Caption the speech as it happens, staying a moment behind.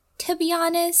to be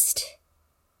honest.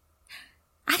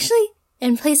 Actually,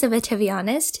 in place of a to be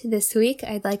honest, this week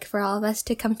I'd like for all of us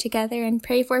to come together and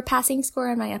pray for a passing score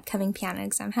on my upcoming piano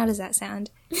exam. How does that sound?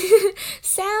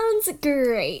 Sounds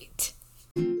great.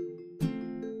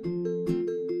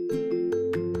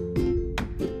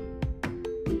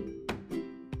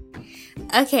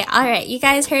 Okay, alright, you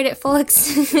guys heard it,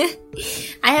 folks.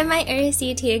 I have my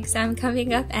RCT exam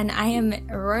coming up and I am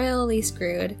royally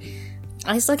screwed.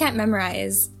 I still can't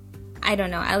memorize, I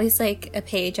don't know, at least like a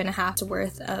page and a half's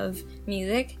worth of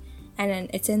music. And then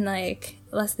it's in like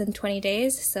less than 20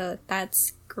 days, so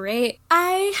that's great.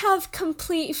 I have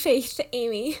complete faith,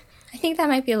 Amy. I think that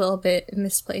might be a little bit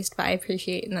misplaced, but I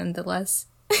appreciate it nonetheless.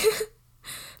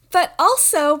 But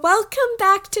also, welcome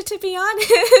back to Be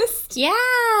Honest.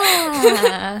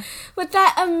 Yeah! With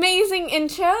that amazing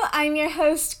intro, I'm your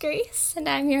host, Grace. And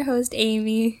I'm your host,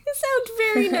 Amy. You sound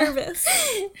very nervous.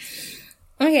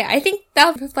 Okay, I think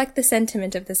that'll reflect the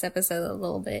sentiment of this episode a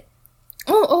little bit.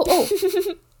 Oh.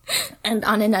 And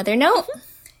on another note,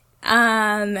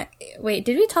 wait,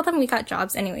 did we tell them we got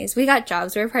jobs? Anyways, we got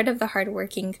jobs. We're part of the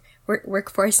hardworking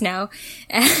workforce now.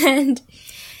 And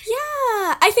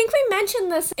yeah, I think we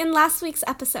mentioned this in last week's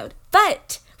episode,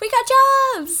 but we got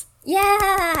jobs!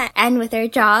 Yeah! And with our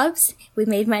jobs, we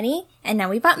made money, and now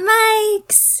we bought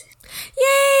mics!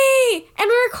 Yay! And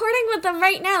we're recording with them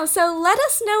right now, so let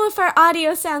us know if our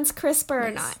audio sounds crisper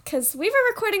or not, because we were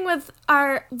recording with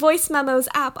our voice memos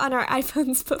app on our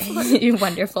iPhones before.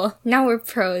 Wonderful. Now we're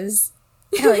pros.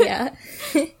 Hell yeah.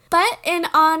 But in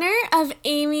honor of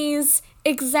Amy's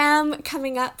exam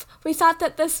coming up, we thought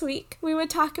that this week we would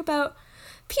talk about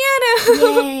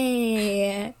piano.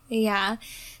 Yay! Yeah.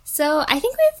 So I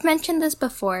think we've mentioned this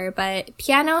before, but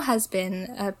piano has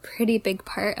been a pretty big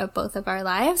part of both of our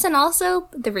lives, and also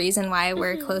the reason why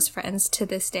we're close friends to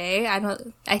this day.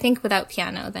 I think without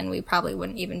piano, then we probably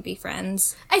wouldn't even be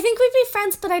friends. I think we'd be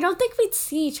friends, but I don't think we'd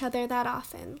see each other that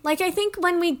often. Like, I think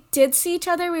when we did see each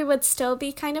other, we would still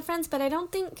be kind of friends, but I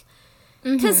don't think...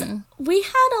 Because we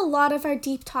had a lot of our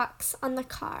deep talks on the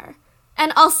car.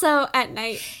 And also at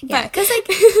night. Yeah, because, like,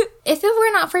 if it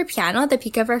were not for piano, the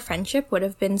peak of our friendship would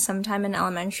have been sometime in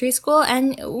elementary school.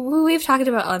 And we've talked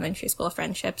about elementary school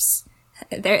friendships.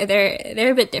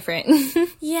 They're a bit different.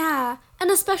 Yeah.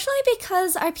 And especially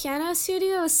because our piano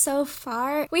studio is so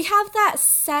far, we have that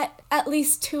set at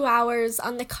least 2 hours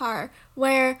on the car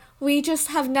where we just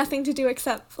have nothing to do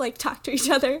except, like, talk to each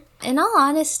other. In all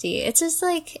honesty, it's just,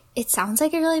 like, it sounds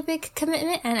like a really big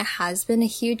commitment, and it has been a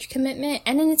huge commitment.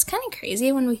 And then it's kind of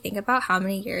crazy when we think about how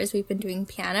many years we've been doing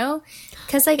piano.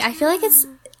 Because, like, I feel like it's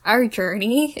our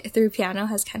journey through piano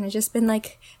has kind of just been,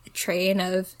 like, a train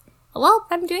of... well,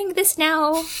 I'm doing this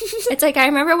now. It's like, I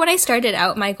remember when I started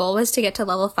out, my goal was to get to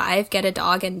level 5, get a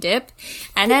dog and dip.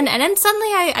 And then suddenly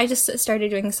I just started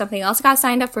doing something else. Got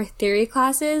signed up for theory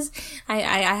classes.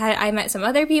 I met some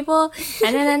other people.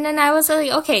 And then I was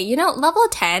like, okay, level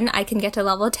 10, I can get to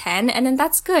level 10. And then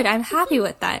that's good. I'm happy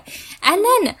with that. And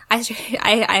then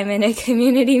I'm in a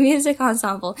community music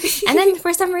ensemble. And then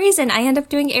for some reason, I end up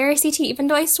doing ARCT, even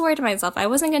though I swore to myself I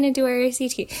wasn't going to do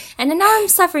ARCT. And then now I'm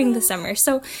suffering this summer.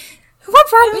 So, what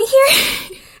brought me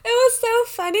here? It was so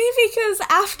funny because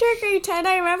after grade 10,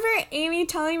 I remember Amy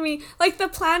telling me, like, the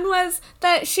plan was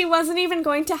that she wasn't even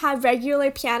going to have regular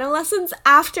piano lessons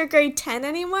after grade 10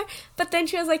 anymore. But then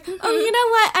she was like, oh, you know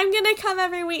what? I'm going to come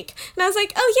every week. And I was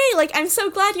like, oh, yay, like, I'm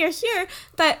so glad you're here.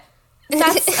 But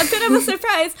that's a bit of a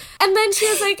surprise. And then she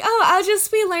was like, oh, I'll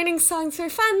just be learning songs for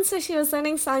fun. So she was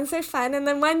learning songs for fun. And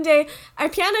then one day, our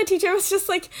piano teacher was just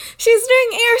like, she's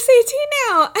doing ARCT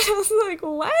now. And I was like,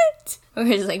 what? We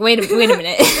were just like, wait a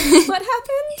minute. What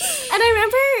happened? And I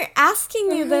remember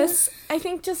asking you this, I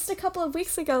think just a couple of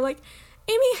weeks ago, like,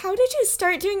 Amy, how did you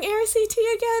start doing ARCT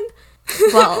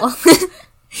again?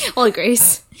 Well,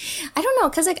 Grace, I don't know,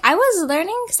 because, like, I was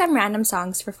learning some random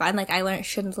songs for fun. Like, I learned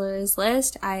Schindler's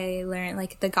List. I learned,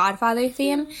 like, the Godfather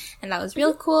theme, and that was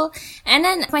real cool. And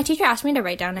then my teacher asked me to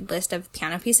write down a list of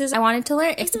piano pieces I wanted to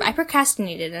learn, except I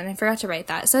procrastinated, and I forgot to write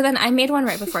that. So then I made one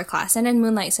right before class, and then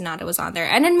Moonlight Sonata was on there.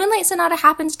 And then Moonlight Sonata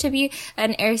happens to be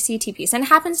an RCT piece, and it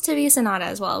happens to be a sonata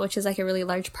as well, which is, like, a really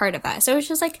large part of that. So it's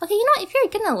just like, okay, if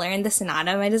you're gonna learn the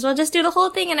sonata, might as well just do the whole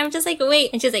thing. And I'm just like,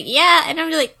 wait. And she's like, yeah. And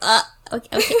I'm just like,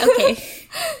 Okay.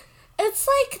 It's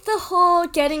like the whole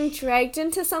getting dragged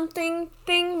into something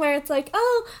thing where it's like,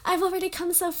 oh, I've already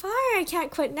come so far, I can't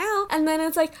quit now. And then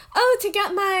it's like, oh, to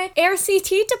get my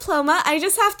ARCT diploma, I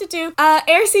just have to do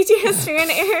ARCT history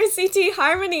and ARCT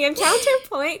harmony and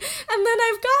counterpoint, and then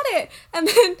I've got it. And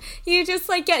then you just,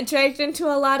 like, get dragged into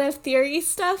a lot of theory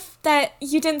stuff that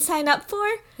you didn't sign up for.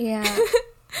 Yeah.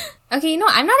 Okay,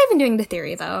 I'm not even doing the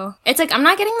theory, though. It's like, I'm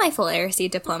not getting my full ARC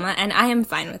diploma, and I am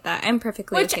fine with that. I'm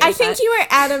perfectly Which okay with I think that. you were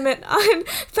adamant on,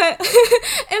 but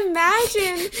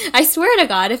imagine. I swear to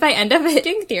God, if I end up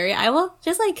doing theory, I will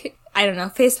just, like, I don't know,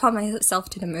 facepalm myself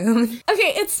to the moon.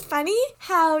 Okay, it's funny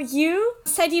how you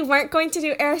said you weren't going to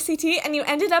do ARCT and you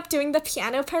ended up doing the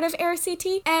piano part of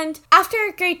ARCT. And after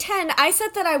grade 10, I said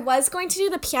that I was going to do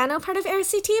the piano part of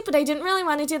ARCT, but I didn't really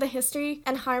want to do the history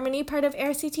and harmony part of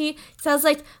ARCT. So I was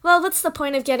like, well, what's the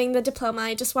point of getting the diploma?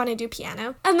 I just want to do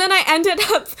piano. And then I ended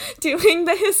up doing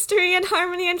the history and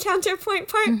harmony and counterpoint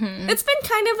part. Mm-hmm. It's been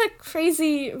kind of a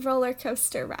crazy roller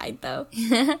coaster ride, though.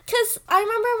 Because I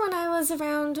remember when I was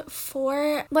around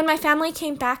 4, when my family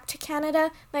came back to Canada,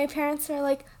 my parents were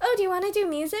like, oh, do you want to do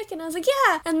music? And I was like,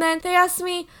 yeah. And then they asked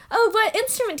me, oh, what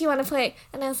instrument do you want to play?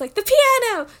 And I was like, the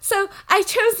piano. So I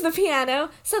chose the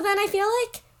piano. So then I feel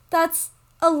like that's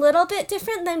a little bit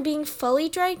different than being fully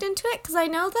dragged into it, because I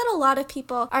know that a lot of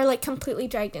people are like completely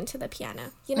dragged into the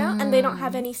piano, and they don't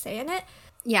have any say in it.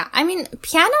 Yeah, I mean,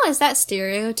 piano is that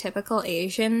stereotypical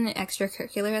Asian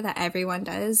extracurricular that everyone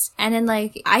does. And then,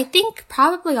 like, I think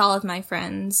probably all of my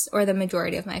friends, or the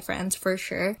majority of my friends for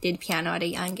sure, did piano at a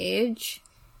young age.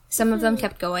 Some of them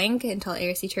kept going until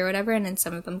ARCT or whatever, and then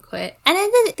some of them quit. And then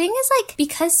the thing is, like,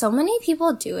 because so many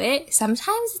people do it,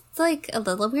 sometimes it's, like, a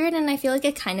little weird, and I feel like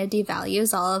it kind of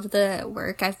devalues all of the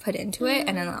work I've put into it,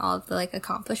 and then all of the, like,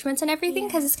 accomplishments and everything,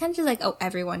 because it's kind of just like, oh,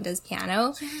 everyone does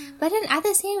piano. Yeah. But then at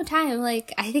the same time,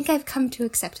 like, I think I've come to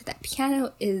accept that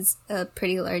piano is a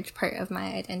pretty large part of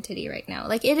my identity right now.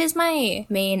 Like, it is my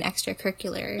main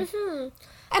extracurricular. Mm-hmm.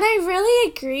 And I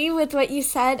really agree with what you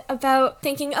said about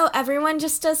thinking, oh, everyone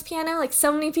just does piano. Like,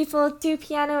 so many people do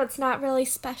piano, it's not really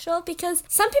special. Because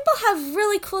some people have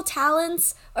really cool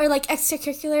talents or, like,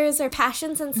 extracurriculars or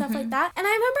passions and stuff like that. And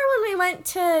I remember when we went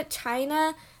to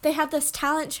China, they had this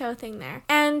talent show thing there.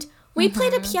 And we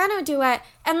played a piano duet,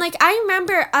 and, like, I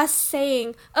remember us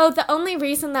saying, oh, the only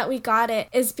reason that we got it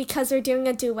is because we're doing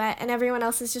a duet and everyone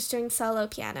else is just doing solo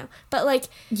piano. But, like,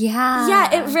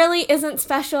 yeah, it really isn't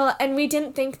special, and we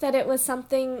didn't think that it was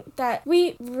something that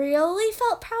we really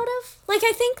felt proud of. Like,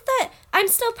 I think that I'm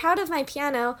still proud of my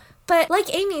piano, but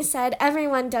like Amy said,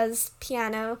 everyone does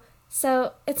piano.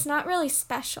 So it's not really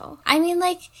special. I mean,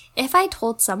 like, if I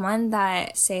told someone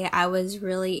that, say, I was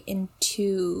really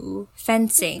into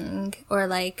fencing or,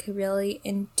 like, really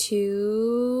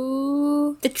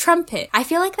into the trumpet, I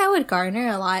feel like that would garner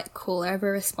a lot cooler of a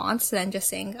response than just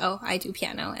saying, oh, I do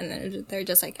piano. And then they're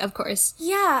just like, of course.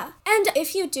 Yeah. And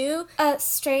if you do a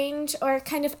strange or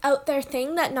kind of out there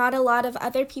thing that not a lot of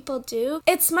other people do,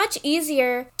 it's much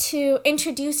easier to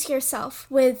introduce yourself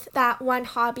with that one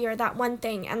hobby or that one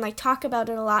thing and, like, talk about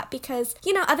it a lot because,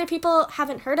 other people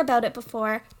haven't heard about it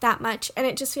before that much and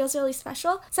it just feels really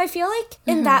special. So I feel like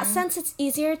in that sense, it's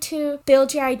easier to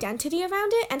build your identity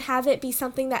around it and have it be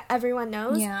something that everyone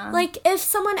knows. Yeah. Like, if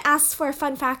someone asks for a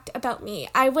fun fact about me,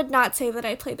 I would not say that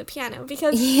I play the piano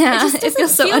because it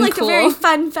feels so uncool. Like a very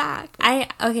fun fact.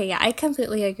 I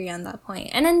completely agree on that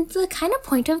point. And then the kind of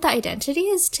point of the identity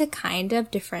is to kind of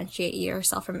differentiate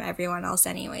yourself from everyone else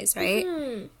anyways, right?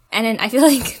 Mm-hmm. And then I feel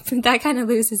like that kind of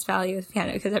loses value with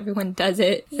piano because everyone does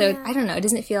it. So, yeah. I don't know, it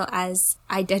doesn't feel as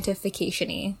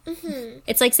identification-y. Mm-hmm.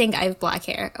 It's like saying I have black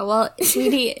hair. Oh, well,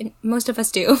 sweetie, most of us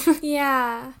do.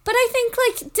 Yeah. But I think,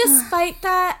 like, despite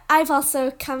that, I've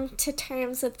also come to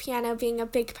terms with piano being a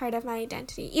big part of my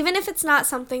identity. Even if it's not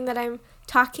something that I'm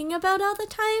talking about all the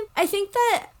time. I think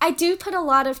that I do put a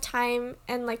lot of time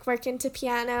and, like, work into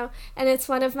piano, and it's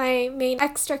one of my main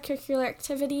extracurricular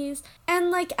activities. And,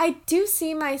 like, I do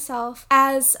see myself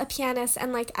as a pianist,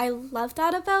 and, like, I love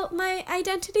that about my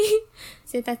identity.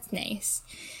 So that's nice.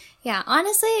 Yeah,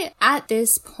 honestly, at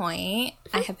this point,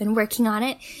 I have been working on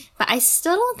it, but I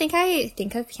still don't think I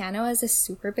think of piano as a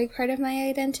super big part of my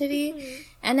identity. Mm-hmm.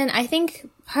 And then I think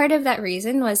part of that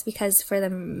reason was because for the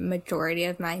majority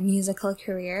of my musical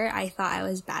career, I thought I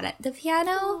was bad at the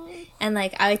piano. Oh. And,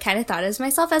 like, I kind of thought of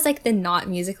myself as, like, the not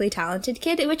musically talented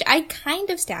kid, which I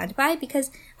kind of stand by because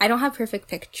I don't have perfect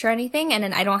pitch or anything, and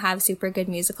then I don't have super good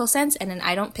musical sense, and then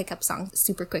I don't pick up songs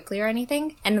super quickly or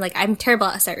anything. And, like, I'm terrible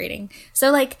at sight reading. So,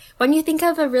 like, when you think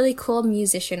of a really cool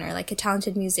musician or, like, a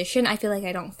talented musician, I feel like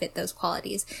I don't fit those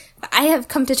qualities. But I have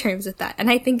come to terms with that,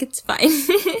 and I think it's fine.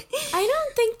 I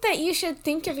don't think that you should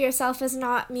think of yourself as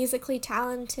not musically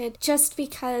talented just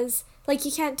because, like,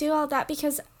 you can't do all that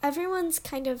because everyone's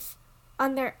kind of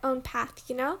on their own path,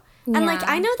 And, like,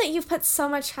 Yeah. I know that you've put so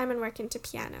much time and work into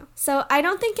piano. So I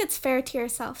don't think it's fair to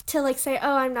yourself to, like, say,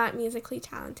 oh, I'm not musically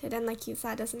talented and, like, use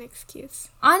that as an excuse.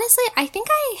 Honestly, I think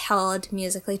I held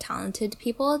musically talented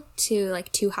people to,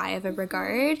 like, too high of a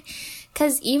regard.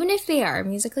 Because even if they are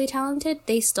musically talented,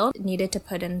 they still needed to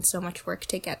put in so much work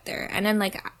to get there. And then,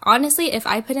 like, honestly, if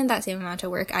I put in that same amount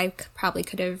of work, I probably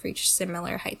could have reached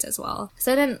similar heights as well.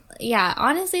 So then, yeah,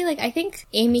 honestly, like, I think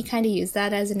Amy kind of used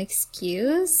that as an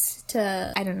excuse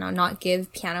to, I don't know, not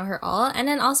give piano her all. And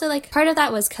then also, like, part of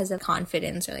that was because of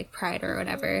confidence or, like, pride or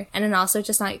whatever. And then also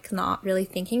just, like, not really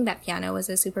thinking that piano was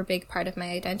a super big part of my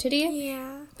identity.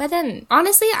 Yeah. But then,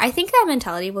 honestly, I think that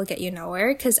mentality will get you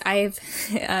nowhere because I've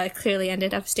clearly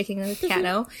ended up sticking with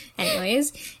piano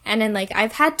anyways. And then, like,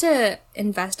 I've had to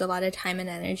invest a lot of time and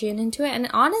energy into it. And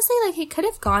honestly, like, it could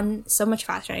have gone so much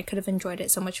faster. I could have enjoyed it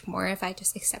so much more if I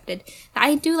just accepted that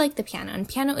I do like the piano. And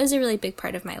piano is a really big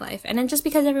part of my life. And then just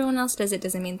because everyone else does it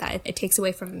doesn't mean that it takes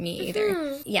away from me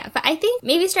either. Yeah, but I think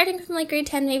maybe starting from, like, grade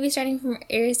 10, maybe starting from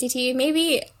ARCT,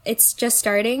 maybe it's just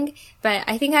starting. But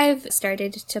I think I've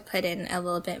started to put in a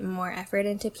little bit more effort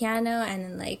into piano and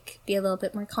then, like, be a little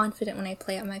bit more confident when I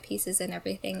play out my pieces and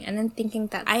everything. And then thinking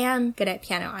that I am good at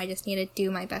piano. I just need to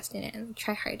do my best in it and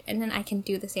try hard. And then I can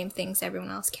do the same things everyone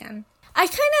else can. I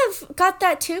kind of got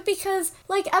that too because,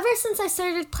 like, ever since I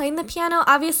started playing the piano,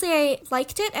 obviously I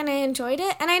liked it and I enjoyed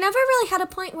it, and I never really had a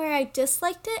point where I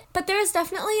disliked it, but there was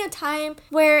definitely a time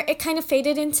where it kind of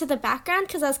faded into the background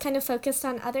because I was kind of focused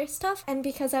on other stuff and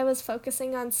because I was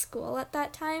focusing on school at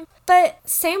that time. But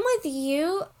same with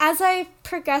you, as I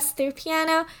progressed through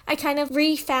piano, I kind of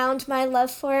refound my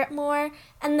love for it more,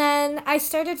 and then I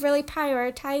started really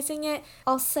prioritizing it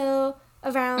also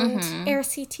around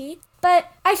ARCT.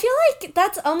 But I feel like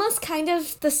that's almost kind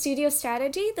of the studio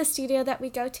strategy, the studio that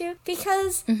we go to,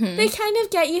 because they kind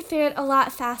of get you through it a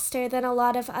lot faster than a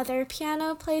lot of other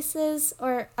piano places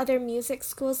or other music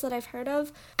schools that I've heard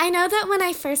of. I know that when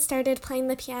I first started playing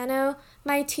the piano,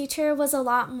 my teacher was a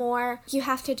lot more, you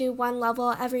have to do one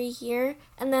level every year,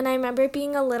 and then I remember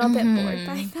being a little bit bored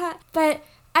by that. But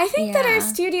I think that our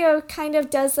studio kind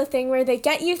of does the thing where they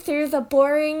get you through the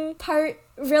boring part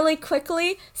really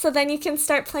quickly so then you can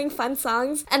start playing fun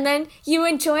songs and then you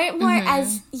enjoy it more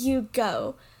as you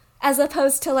go, as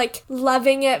opposed to, like,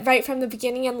 loving it right from the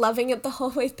beginning and loving it the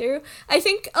whole way through. I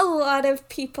think a lot of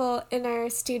people in our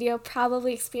studio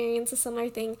probably experience a similar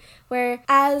thing where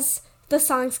as the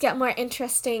songs get more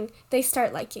interesting, they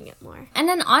start liking it more. And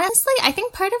then honestly, I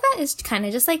think part of that is kind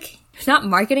of just, like, not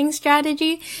marketing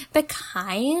strategy, but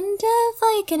kind of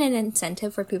like an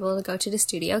incentive for people to go to the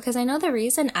studio. Because I know the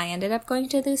reason I ended up going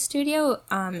to the studio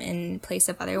in place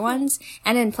of other ones.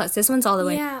 And then plus this one's all the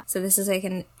way. Yeah. So this is like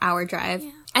an hour drive.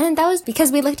 Yeah. And then that was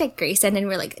because we looked at Grace and then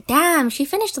we're like, damn, she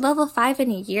finished level 5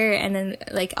 in a year. And then,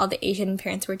 like, all the Asian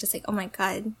parents were just like, oh my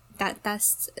God,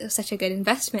 that's such a good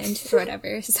investment or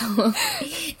whatever. So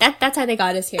that's how they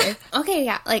got us here. Okay,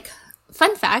 yeah, like,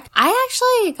 fun fact, I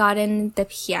actually got in the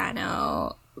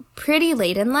piano pretty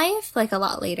late in life, like a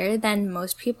lot later than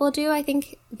most people do. I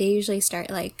think they usually start,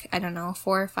 like, I don't know,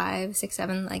 4, 5, 6,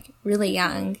 7, like, really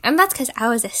young. And that's because I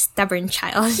was a stubborn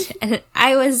child and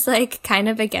I was, like, kind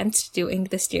of against doing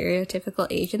the stereotypical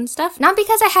Asian stuff. Not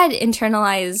because I had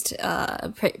internalized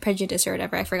prejudice or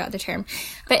whatever, I forgot the term,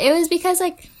 but it was because,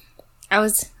 like, I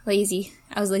was lazy.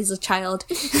 I was a lazy child.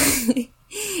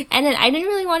 And then I didn't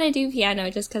really want to do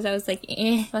piano just because I was like,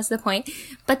 what's the point?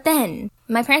 But then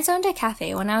my parents owned a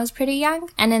cafe when I was pretty young.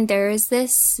 And then there was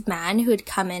this man who'd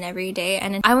come in every day.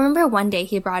 And I remember one day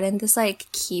he brought in this,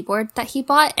 like, keyboard that he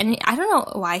bought. And I don't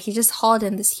know why. He just hauled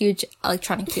in this huge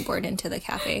electronic keyboard into the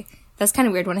cafe. That's kind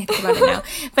of weird when I think about it now.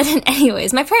 But then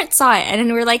anyways, my parents saw it and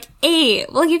then we're like, hey,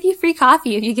 we'll give you free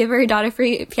coffee if you give our daughter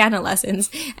free piano lessons.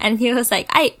 And he was like,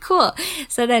 aight, cool.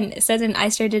 So then I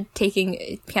started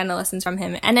taking piano lessons from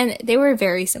him. And then they were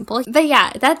very simple. But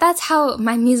yeah, that's how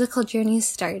my musical journey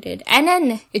started. And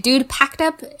then the dude packed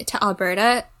up to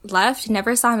Alberta, left,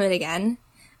 never saw him again.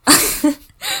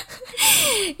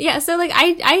 Yeah, so, like,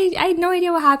 I had no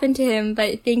idea what happened to him,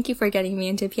 but thank you for getting me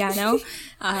into piano.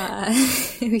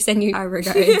 We send you our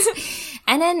regards.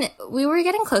 And then we were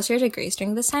getting closer to Grace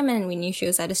during this time, and we knew she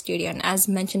was at a studio. And as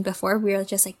mentioned before, we were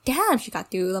just like, damn, she got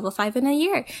through level 5 in a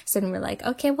year. So then we're like,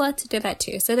 okay, well, let's do that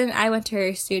too. So then I went to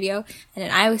her studio, and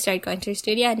then I started going to her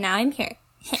studio, and now I'm here.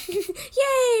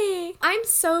 Yay! I'm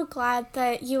so glad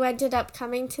that you ended up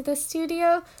coming to the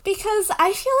studio because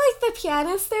I feel like the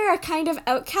pianists there are kind of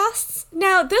outcasts.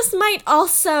 Now, this might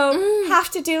also have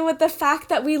to do with the fact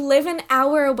that we live an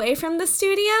hour away from the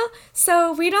studio,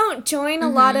 so we don't join a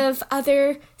lot of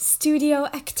other studio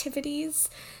activities.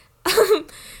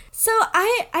 So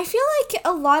I feel like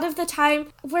a lot of the time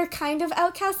we're kind of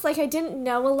outcasts. Like, I didn't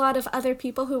know a lot of other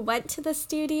people who went to the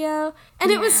studio.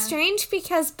 And it was strange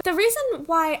because the reason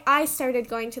why I started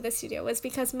going to the studio was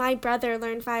because my brother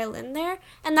learned violin there.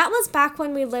 And that was back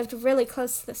when we lived really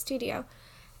close to the studio.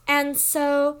 And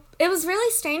so it was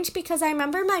really strange because I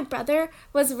remember my brother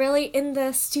was really in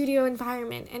the studio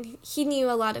environment and he knew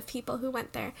a lot of people who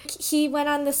went there. He went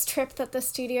on this trip that the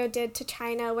studio did to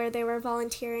China where they were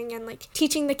volunteering and like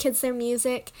teaching the kids their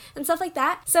music and stuff like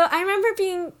that. So I remember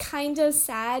being kind of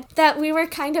sad that we were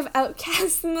kind of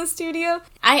outcast in the studio.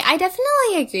 I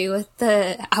definitely agree with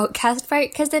the outcast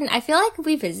part because then I feel like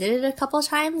we visited a couple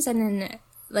times and then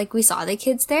like we saw the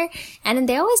kids there and then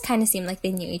they always kind of seemed like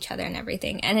they knew each other and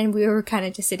everything, and then we were kind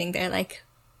of just sitting there like,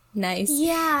 nice.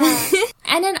 Yeah.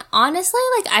 And then honestly,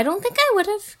 like I don't think I would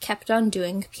have kept on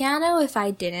doing piano if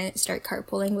I didn't start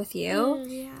carpooling with you.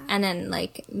 Yeah. And then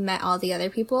like met all the other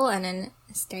people and then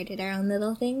started our own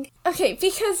little thing. Okay,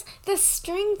 because the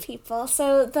string people,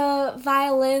 so the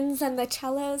violins and the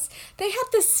cellos, they had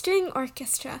this string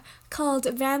orchestra called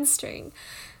Van String.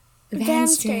 Van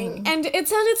String. And it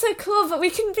sounded so cool, but we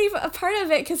couldn't be a part of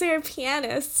it because we were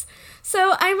pianists.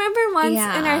 So I remember once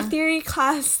in our theory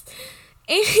class,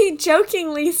 Amy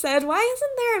jokingly said, why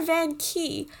isn't there a Van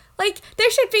Key? Like,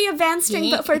 there should be a Van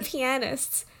String, but for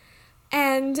pianists.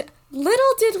 And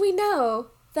little did we know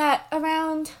that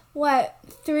around,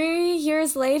 3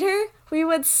 years later, we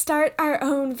would start our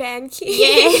own Van Key.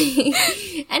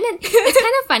 Yay! And then it's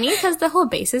kind of funny because the whole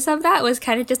basis of that was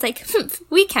kind of just like,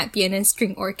 we can't be in a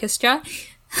string orchestra.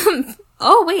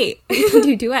 Oh, wait, we can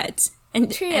do duets. And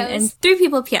trios. And 3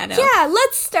 people piano. Yeah,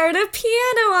 let's start a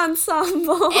piano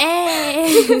ensemble.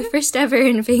 Hey! First ever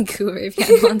in Vancouver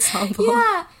piano ensemble.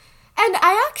 Yeah. And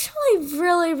I actually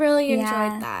really, really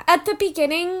enjoyed that. At the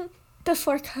beginning,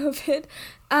 before COVID,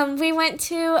 we went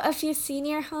to a few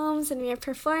senior homes and we were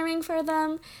performing for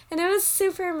them, and it was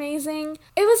super amazing.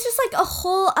 It was just like a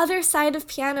whole other side of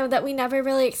piano that we never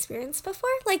really experienced before.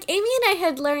 Like, Amy and I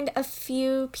had learned a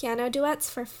few piano duets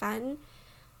for fun,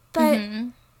 but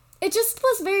it just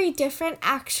was very different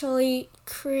actually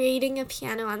creating a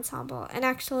piano ensemble and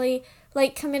actually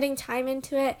like committing time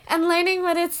into it and learning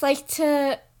what it's like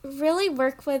to really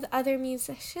work with other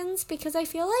musicians, because I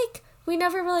feel like we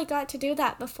never really got to do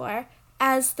that before,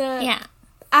 as the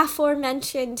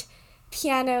aforementioned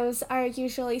pianos are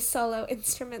usually solo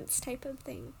instruments type of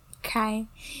thing. Okay.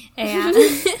 Yeah.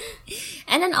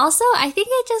 And then also, I think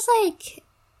it just like,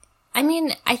 I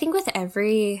mean, I think with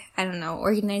every, I don't know,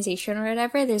 organization or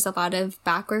whatever, there's a lot of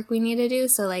back work we need to do.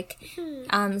 So like,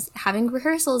 having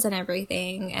rehearsals and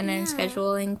everything, and then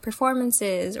scheduling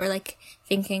performances, or like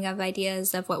thinking of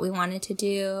ideas of what we wanted to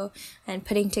do and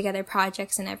putting together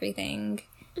projects and everything.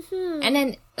 And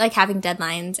then like having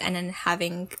deadlines and then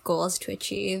having goals to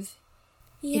achieve.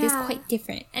 It is quite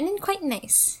different and then quite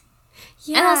nice.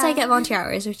 And also I get volunteer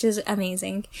hours, which is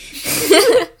amazing.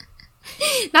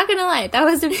 Not gonna lie, that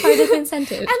was a part of the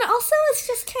incentive. And also it's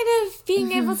just kind of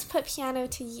being able to put piano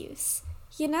to use,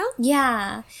 you know?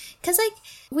 Yeah. Because, like,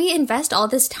 we invest all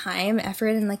this time, effort,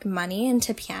 and, like, money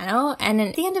into piano, and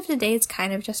at the end of the day, it's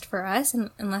kind of just for us,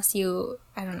 unless you,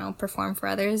 I don't know, perform for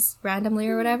others randomly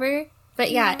or whatever.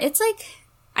 But, yeah, it's, like,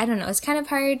 I don't know, it's kind of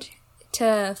hard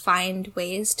to find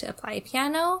ways to apply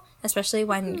piano, especially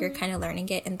when you're kind of learning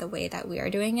it in the way that we are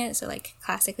doing it. So, like,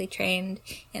 classically trained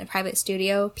in a private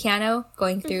studio piano,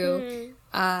 going through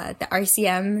the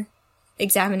RCM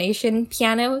examination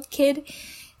piano kid.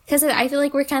 Because I feel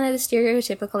like we're kind of the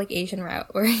stereotypical, like, Asian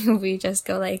route, where we just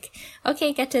go, like,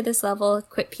 okay, get to this level,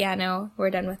 quit piano, we're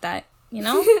done with that, you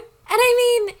know? And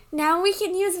I mean, now we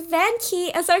can use Van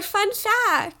Key as our fun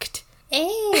fact.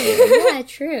 Hey, yeah,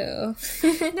 true.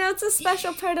 Now it's a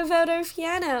special part about our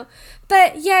piano.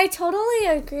 But yeah, I totally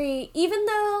agree. Even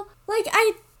though, like,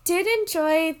 I did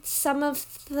enjoy some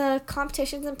of the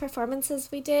competitions and performances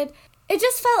we did, it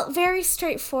just felt very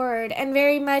straightforward and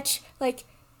very much like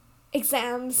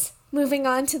exams, moving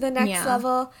on to the next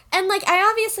level. And, like, I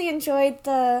obviously enjoyed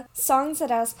the songs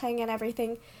that I was playing and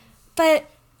everything, but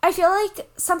I feel like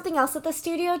something else that the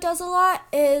studio does a lot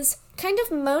is kind of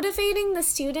motivating the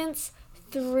students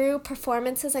through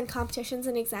performances and competitions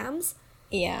and exams.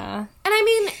 Yeah. And I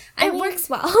mean, it works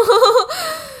well.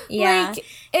 Yeah. Like,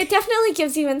 it definitely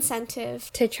gives you incentive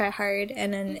to try hard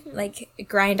and then, like,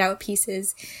 grind out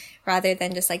pieces rather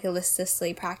than just, like,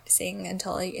 listlessly practicing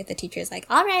until like, the teacher's like,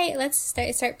 all right, let's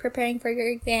start preparing for your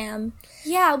exam.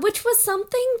 Yeah, which was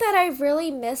something that I really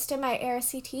missed in my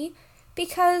ARCT,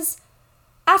 because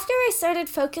after I started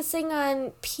focusing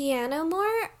on piano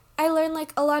more, I learned,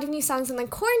 like, a lot of new songs, and then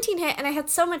quarantine hit, and I had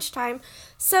so much time.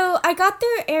 So I got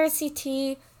through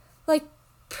ARCT, like,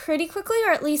 pretty quickly,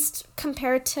 or at least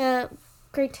compared to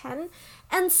grade 10.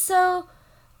 And so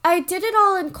I did it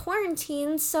all in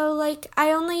quarantine, so, like,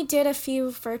 I only did a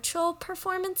few virtual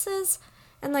performances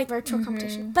and, like, virtual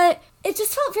competition. But it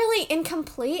just felt really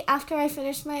incomplete after I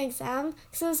finished my exam,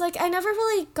 because it was like I never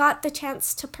really got the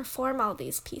chance to perform all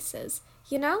these pieces,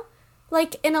 you know?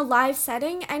 Like, in a live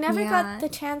setting, I never got the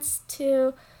chance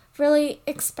to really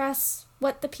express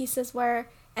what the pieces were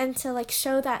and to, like,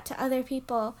 show that to other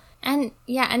people. And,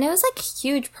 yeah, and it was, like, a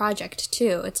huge project,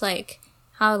 too. It's, like,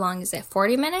 how long is it?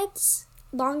 40 minutes?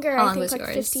 Longer, I think, like,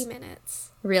 yours? 50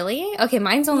 minutes. Really? Okay,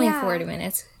 mine's only 40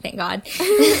 minutes. Thank God.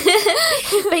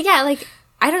 But, yeah, like,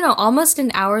 I don't know, almost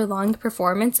an hour-long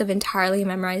performance of entirely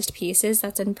memorized pieces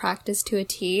that's in practice to a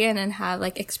T and then have,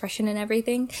 like, expression and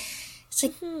everything. It's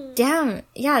like, damn,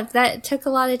 yeah, that took a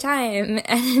lot of time.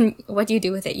 And what do you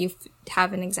do with it? You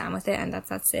have an exam with it, and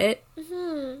that's it.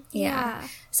 Yeah.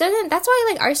 So then that's why,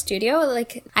 like, our studio,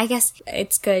 like, I guess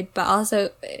it's good, but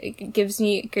also it gives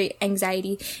me great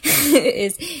anxiety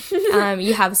is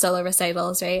you have solo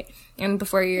recitals, right? And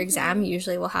before your exam, you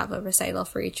usually will have a recital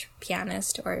for each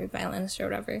pianist or violinist or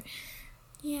whatever.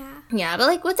 Yeah, but,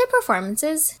 like, with the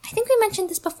performances, I think we mentioned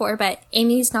this before, but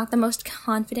Amy's not the most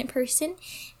confident person,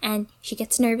 and she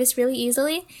gets nervous really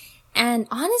easily. And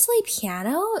honestly,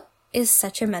 piano is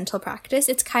such a mental practice.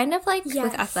 It's kind of like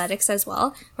with athletics as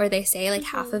well, where they say, like,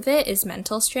 half of it is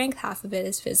mental strength, half of it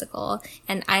is physical.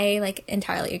 And I, like,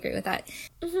 entirely agree with that.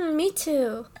 Me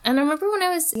too. And I remember when I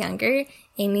was younger,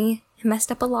 Amy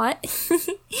messed up a lot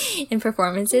in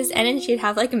performances, and then she'd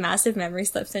have, like, massive memory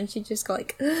slips, and she'd just go,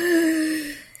 like,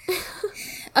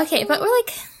 okay, but we're,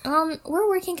 like, we're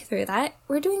working through that.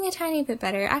 We're doing a tiny bit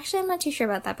better. Actually, I'm not too sure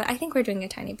about that, but I think we're doing a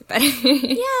tiny bit better.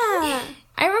 Yeah.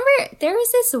 I remember there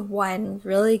was this one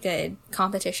really good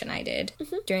competition I did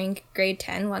during grade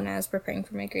 10 when I was preparing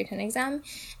for my grade 10 exam.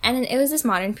 And then it was this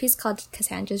modern piece called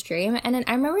Cassandra's Dream. And then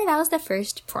I remember that was the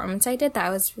first performance I did that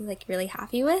I was, like, really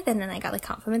happy with. And then I got, like,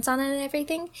 compliments on it and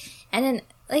everything. And then,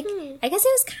 like, I guess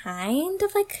it was kind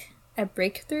of, like, a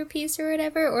breakthrough piece or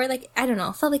whatever. Or, like, I don't know,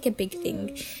 it felt like a big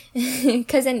thing.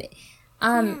 Because then,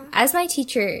 as my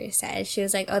teacher said, she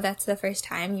was like, oh, that's the first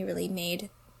time you really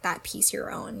made that piece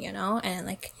your own, you know? And,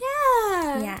 like,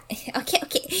 yeah. Okay,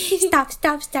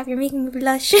 stop, you're making me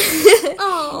blush.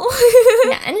 Oh.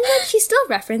 Yeah, and then, like, she still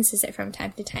references it from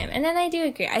time to time, and then I do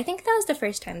agree. I think that was the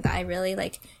first time that I really,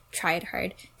 like, tried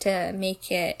hard to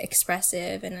make it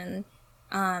expressive, and then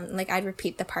like, I'd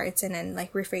repeat the parts and then,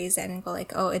 like, rephrase it and go,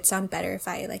 like, oh, it'd sound better if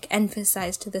I, like,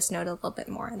 emphasized this note a little bit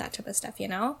more and that type of stuff, you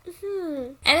know?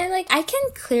 And then, like, I can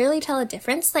clearly tell a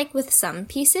difference. Like, with some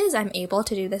pieces, I'm able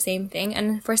to do the same thing,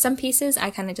 and for some pieces, I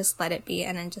kind of just let it be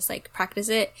and then just, like, practice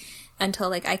it until,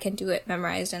 like, I can do it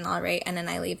memorized and all right, and then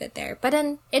I leave it there. But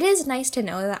then it is nice to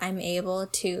know that I'm able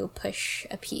to push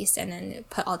a piece and then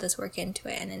put all this work into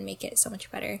it and then make it so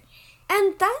much better.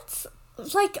 And that's,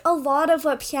 like, a lot of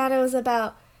what piano is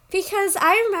about. Because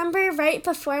I remember right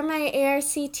before my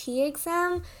ARCT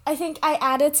exam, I think I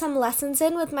added some lessons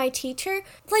in with my teacher.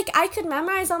 Like, I could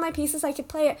memorize all my pieces, I could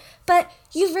play it, but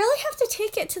you really have to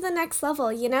take it to the next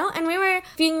level, you know? And we were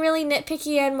being really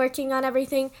nitpicky and working on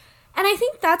everything. And I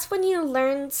think that's when you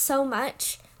learn so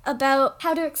much about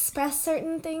how to express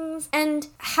certain things and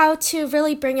how to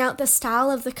really bring out the style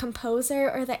of the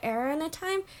composer or the era in a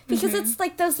time. Because it's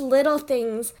like those little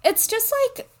things. It's just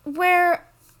like where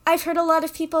I've heard a lot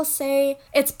of people say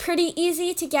it's pretty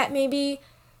easy to get maybe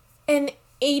an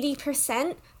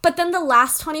 80%, but then the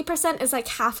last 20% is like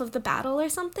half of the battle or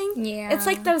something. Yeah. It's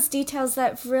like those details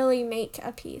that really make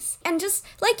a piece. And just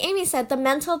like Amy said, the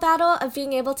mental battle of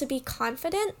being able to be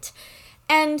confident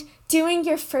and doing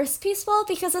your first piece well,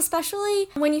 because especially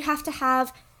when you have to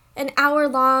have an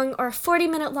hour-long or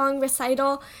 40-minute-long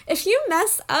recital, if you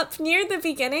mess up near the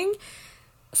beginning,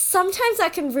 sometimes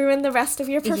that can ruin the rest of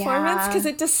your performance because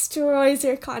it destroys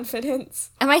your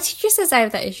confidence. And my teacher says I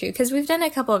have that issue because we've done a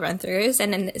couple of run-throughs,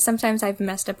 and then sometimes I've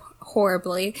messed up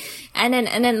horribly, and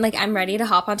then like I'm ready to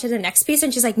hop onto the next piece,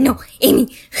 and she's like, "No,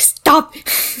 Amy, stop!"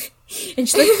 And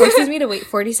she, like, forces me to wait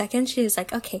 40 seconds. She's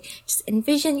like, okay, just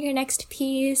envision your next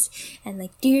piece and,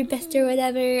 like, do your best or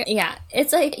whatever. Yeah,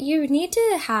 it's like you need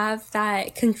to have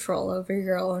that control over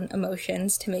your own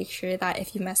emotions to make sure that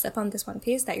if you mess up on this one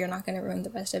piece, that you're not going to ruin the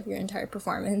rest of your entire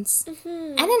performance.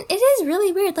 And then it is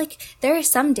really weird. Like, there are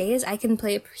some days I can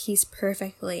play a piece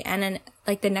perfectly, and then,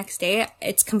 like, the next day,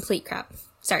 it's complete crap.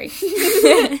 Sorry.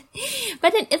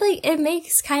 But it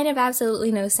makes kind of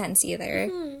absolutely no sense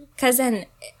either. Because then,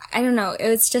 I don't know,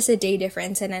 it's just a day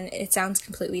difference, and then it sounds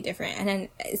completely different, and then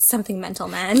it's something mental,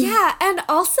 man. Yeah, and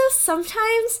also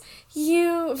sometimes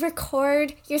you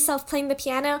record yourself playing the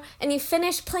piano, and you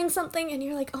finish playing something, and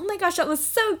you're like, oh my gosh, that was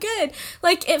so good.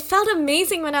 Like, it felt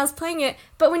amazing when I was playing it,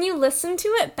 but when you listen to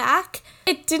it back,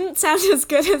 it didn't sound as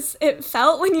good as it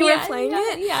felt when you were playing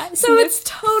it. Yeah. So it's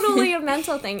totally a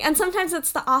mental thing, and sometimes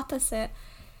it's the opposite.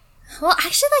 Well,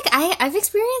 actually, like, I've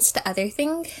experienced the other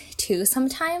thing, too,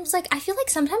 sometimes. Like, I feel like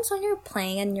sometimes when you're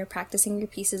playing and you're practicing your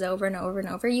pieces over and over and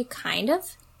over, you kind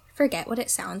of forget what it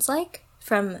sounds like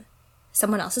from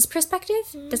someone else's perspective.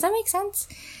 Does that make sense?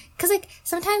 Because, like,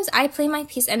 sometimes I play my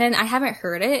piece and then I haven't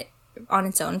heard it on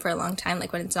its own for a long time,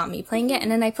 like, when it's not me playing it, and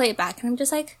then I play it back and I'm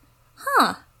just like,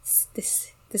 huh,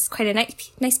 this is quite a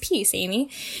nice piece, Amy.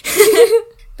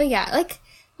 But yeah, like,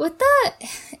 with the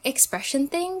expression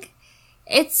thing,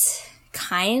 it's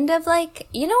kind of like,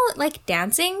 you know, like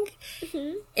dancing.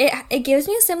 It gives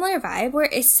me a similar vibe where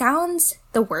it sounds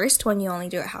the worst when you only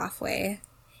do it halfway.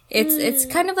 It's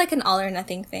kind of like an all or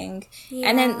nothing thing. Yeah.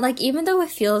 And then, like, even though it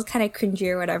feels kind of cringy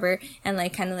or whatever, and,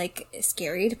 like, kind of, like,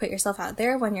 scary to put yourself out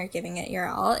there when you're giving it your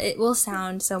all, it will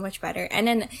sound so much better. And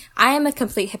then I am a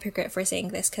complete hypocrite for saying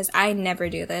this, because I never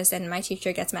do this, and my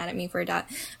teacher gets mad at me for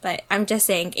that. But I'm just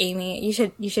saying, Amy, you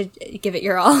should give it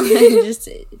your all, and just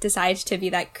decide to be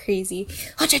that crazy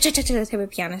type of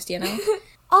pianist, you know?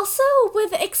 Also,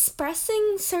 with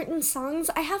expressing certain songs,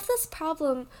 I have this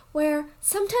problem where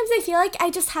sometimes I feel like I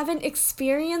just haven't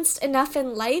experienced enough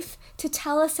in life to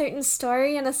tell a certain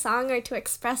story in a song or to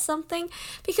express something,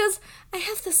 because I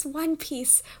have this one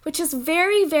piece which is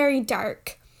very, very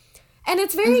dark, and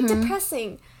it's very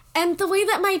depressing. And the way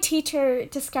that my teacher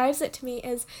describes it to me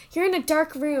is, you're in a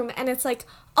dark room and it's like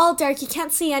all dark, you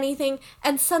can't see anything,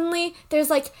 and suddenly there's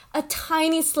like a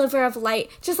tiny sliver of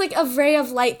light, just like a ray of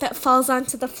light that falls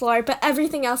onto the floor, but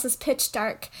everything else is pitch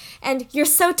dark. And you're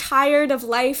so tired of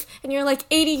life, and you're like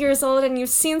 80 years old, and you've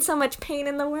seen so much pain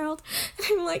in the world.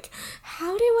 And I'm like,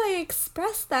 how do I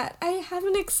express that? I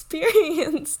haven't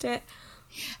experienced it.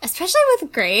 Especially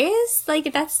with Grace,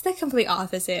 like, that's the complete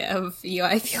opposite of you,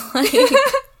 I feel like.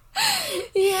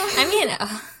 Yeah.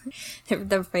 I mean,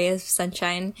 the ray of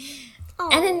sunshine.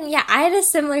 Aww. And then, yeah, I had a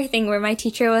similar thing where my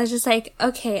teacher was just like,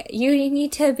 okay, you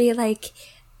need to be, like,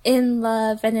 in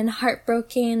love and then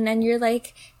heartbroken, and you're,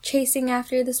 like, chasing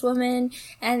after this woman.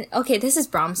 And, okay, this is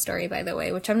Brahms' story, by the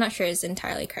way, which I'm not sure is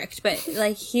entirely correct, but,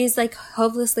 like, he's, like,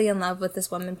 hopelessly in love with this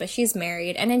woman, but she's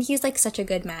married, and then he's, like, such a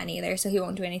good man either, so he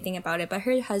won't do anything about it, but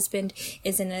her husband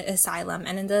is in an asylum,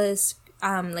 and then this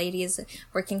lady is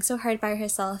working so hard by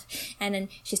herself, and then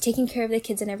she's taking care of the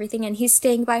kids and everything, and he's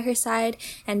staying by her side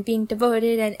and being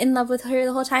devoted and in love with her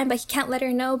the whole time, but he can't let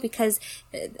her know because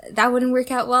that wouldn't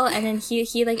work out well. And then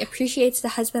he like appreciates the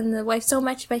husband and the wife so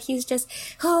much, but he's just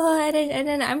and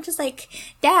then I'm just like,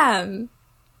 damn,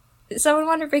 someone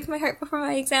want to break my heart before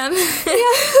my exam.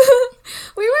 Yeah.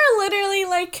 We were literally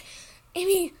like,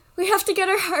 Amy, we have to get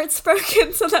our hearts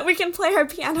broken so that we can play our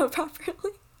piano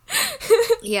properly.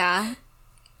 Yeah.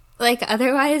 Like,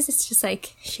 otherwise, it's just,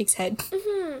 like, shakes head.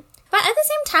 Mm-hmm. But at the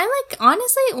same time, like,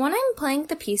 honestly, when I'm playing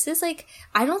the pieces, like,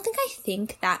 I don't think I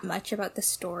think that much about the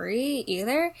story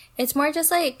either. It's more just,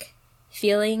 like,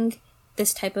 feeling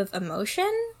this type of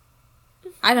emotion.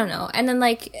 I don't know. And then,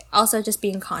 like, also just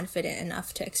being confident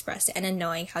enough to express it, and then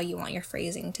knowing how you want your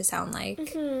phrasing to sound like.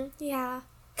 Mm-hmm. Yeah.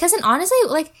 Because then, honestly,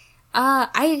 like,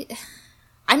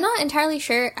 I'm not entirely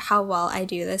sure how well I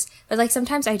do this, but, like,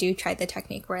 sometimes I do try the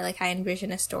technique where, like, I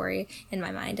envision a story in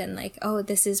my mind and, like, oh,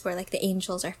 this is where, like, the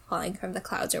angels are falling from the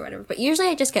clouds or whatever. But usually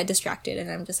I just get distracted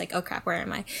and I'm just like, oh, crap, where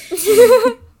am I?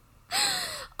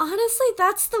 Honestly,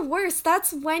 that's the worst.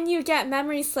 That's when you get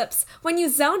memory slips. When you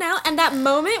zone out, and that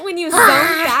moment when you zone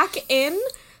back in,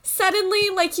 suddenly,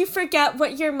 like, you forget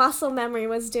what your muscle memory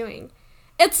was doing.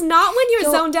 It's not when you're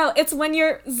zoned out, it's when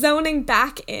you're zoning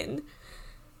back in.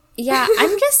 Yeah,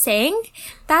 I'm just saying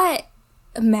that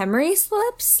memory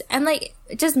slips and, like,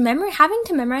 just having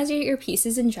to memorize your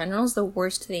pieces in general is the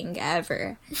worst thing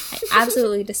ever. I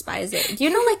absolutely despise it. Do you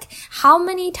know, like, how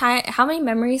many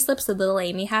memory slips the little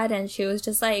Amy had, and she was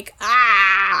just like,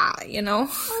 you know?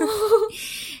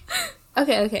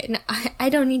 Okay, no, I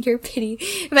don't need your pity,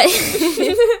 but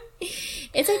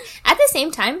it's like, at the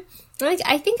same time, like,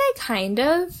 I think I kind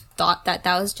of thought that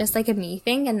was just, like, a me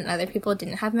thing, and other people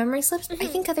didn't have memory slips. Mm-hmm. I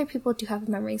think other people do have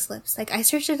memory slips. Like, I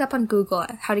searched it up on Google,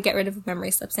 how to get rid of memory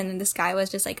slips, and then this guy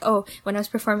was just like, oh, when I was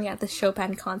performing at the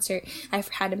Chopin concert, I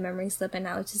had a memory slip, and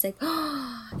I was just like,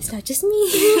 oh, it's not just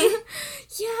me.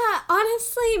 Yeah,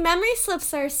 honestly, memory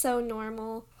slips are so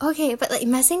normal. Okay, but, like,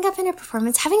 messing up in a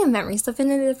performance, having a memory slip in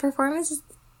a performance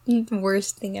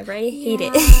worst thing ever. I hate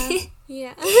Yeah. it.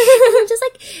 Yeah. And I'm just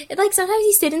like sometimes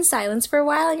you sit in silence for a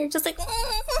while and you're just like,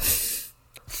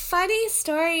 Funny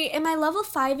story, in my level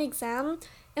 5 exam,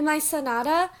 in my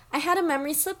sonata, I had a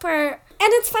memory slip where, and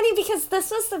it's funny because this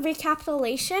was the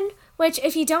recapitulation, which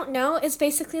if you don't know is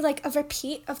basically like a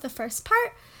repeat of the first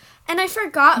part, and I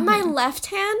forgot my left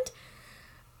hand,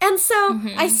 and so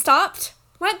I stopped,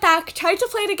 went back, tried to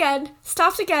play it again,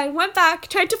 stopped again, went back,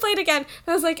 tried to play it again, and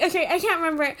I was like, okay, I can't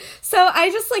remember it, so I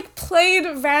just like played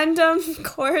random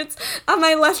chords on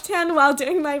my left hand while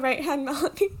doing my right hand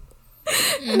melody.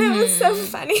 And it was so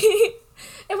funny.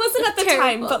 It wasn't at the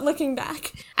time, but looking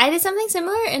back. I did something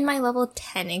similar in my level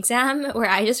 10 exam where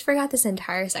I just forgot this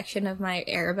entire section of my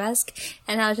arabesque.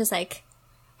 And I was just like,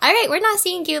 all right, we're not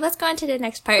seeing you. Let's go on to the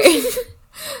next part.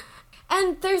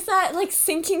 And there's that like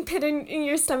sinking pit in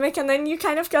your stomach, and then you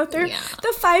kind of go through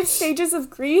the 5 stages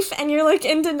of grief, and you're like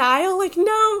in denial, like,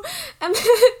 no. And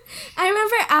I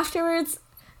remember afterwards,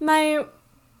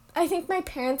 I think my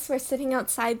parents were sitting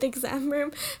outside the exam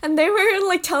room, and they were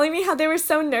like telling me how they were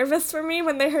so nervous for me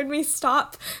when they heard me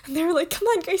stop. And they were like, come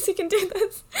on, Grace, you can do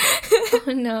this.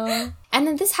 Oh, no. And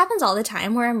then this happens all the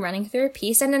time where I'm running through a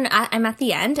piece, and then I'm at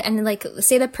the end, and like,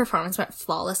 say the performance went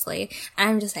flawlessly, and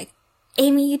I'm just like,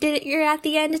 Amy, you did it, you're at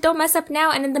the end, don't mess up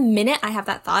now. And then the minute I have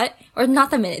that thought, or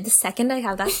not the minute, the second I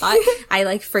have that thought, I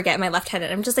like forget my left hand,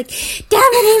 and I'm just like, damn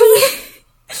it,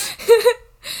 Amy!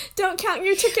 Don't count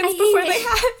your chickens before they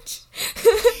hatch.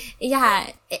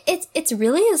 Yeah, it's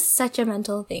really such a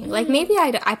mental thing. Like, maybe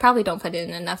I probably don't put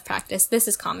in enough practice. This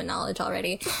is common knowledge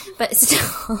already. But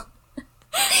still,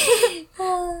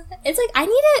 it's like,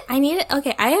 I need it.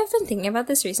 Okay, I have been thinking about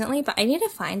this recently, but I need to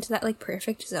find that, like,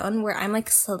 perfect zone where I'm, like,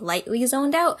 slightly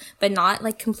zoned out, but not,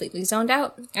 like, completely zoned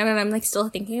out. And then I'm, like, still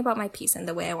thinking about my piece and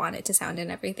the way I want it to sound and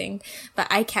everything. But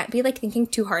I can't be, like, thinking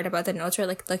too hard about the notes or,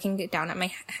 like, looking down at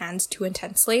my hands too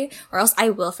intensely, or else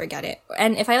I will forget it.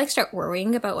 And if I, like, start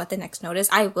worrying about what the next note is,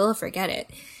 I will forget it.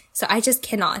 So I just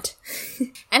cannot.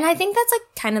 And I think that's,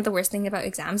 like, kind of the worst thing about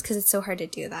exams, because it's so hard to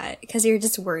do that, because you're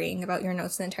just worrying about your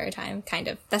notes the entire time, kind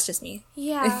of. That's just me.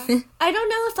 Yeah. I don't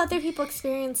know if other people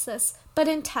experience this, but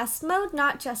in test mode,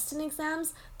 not just in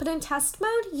exams, but in test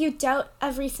mode, you doubt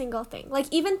every single thing. Like,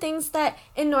 even things that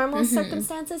in normal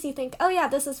circumstances you think, oh yeah,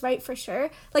 this is right for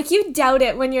sure. Like, you doubt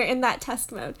it when you're in that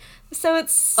test mode. So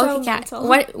it's so mental.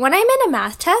 When I'm in a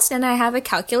math test and I have a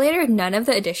calculator, none of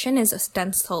the addition is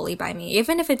done solely by me.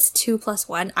 Even if it's 2 +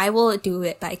 1, I will do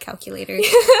it by calculator.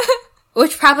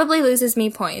 Which probably loses me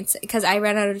points, because I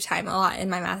run out of time a lot in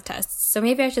my math tests. So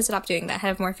maybe I should stop doing that,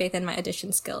 have more faith in my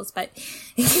addition skills, but...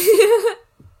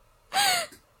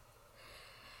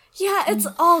 Yeah, it's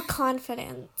all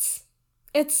confidence.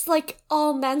 It's, like,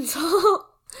 all mental.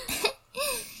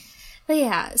 But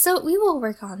yeah, so we will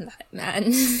work on that,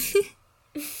 man.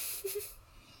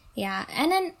 Yeah,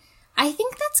 and then I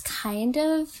think that's kind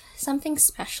of something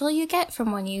special you get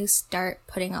from when you start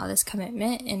putting all this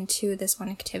commitment into this one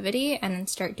activity and then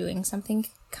start doing something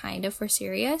kind of for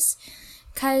serious.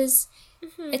 Because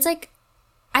it's like,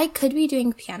 I could be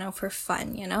doing piano for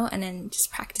fun, you know, and then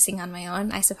just practicing on my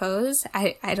own, I suppose.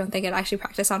 I don't think I'd actually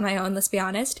practice on my own, let's be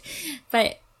honest.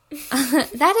 But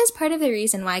that is part of the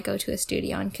reason why I go to a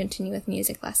studio and continue with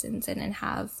music lessons and then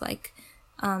have, like,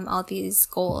 all these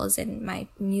goals in my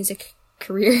music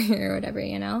career or whatever,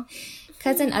 you know?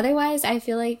 Because then otherwise I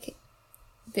feel like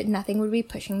that nothing would be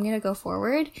pushing me to go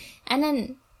forward. And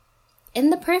then in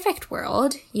the perfect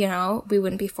world, you know, we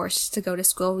wouldn't be forced to go to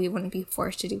school. We wouldn't be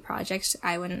forced to do projects.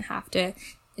 I wouldn't have to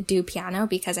do piano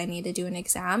because I need to do an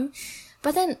exam.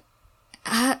 But then,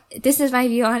 this is my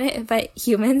view on it, but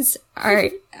humans are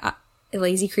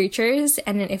lazy creatures.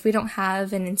 And if we don't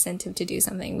have an incentive to do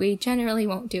something, we generally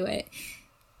won't do it.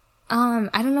 I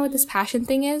don't know what this passion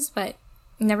thing is, but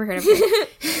never heard of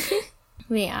it.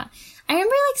 But yeah. I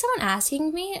remember, like, someone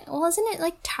asking me, well, isn't it,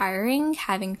 like, tiring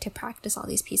having to practice all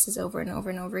these pieces over and over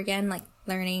and over again, like,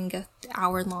 learning an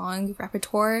hour-long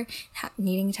repertoire,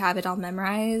 needing to have it all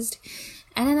memorized?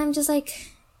 And then I'm just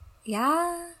like,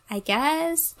 yeah, I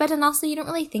guess. But then also, you don't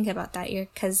really think about that,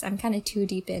 because I'm kind of too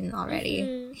deep in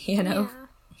already, you know? Yeah.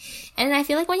 And I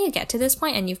feel like when you get to this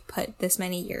point and you've put this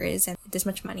many years and this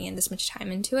much money and this much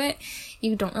time into it,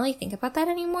 you don't really think about that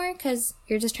anymore because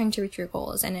you're just trying to reach your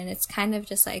goals. And then it's kind of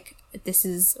just like, this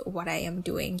is what I am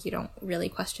doing. You don't really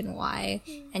question why.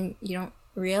 And you don't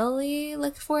really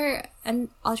look for an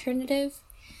alternative.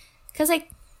 Because,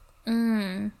 like,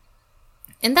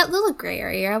 in that little gray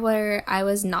area where I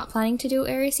was not planning to do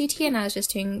RACT and I was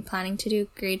just planning to do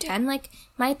grade 10, like,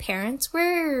 my parents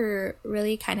were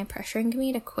really kind of pressuring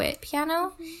me to quit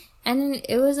piano. And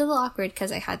it was a little awkward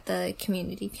because I had the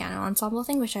community piano ensemble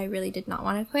thing, which I really did not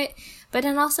want to quit. But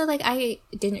then also, like, I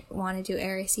didn't want to do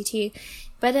RACT.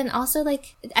 But then also,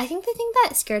 like, I think the thing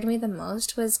that scared me the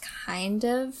most was kind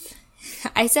of...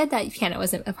 I said that piano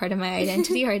wasn't a part of my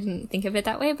identity, or I didn't think of it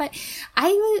that way, but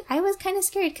I was kind of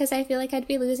scared because I feel like I'd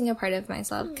be losing a part of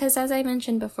myself. Because as I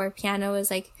mentioned before, piano is,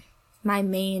 like, my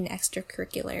main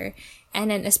extracurricular.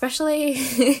 And then especially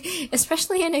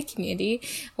in a community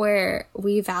where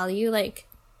we value, like,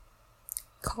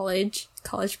 college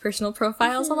personal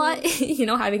profiles a lot, you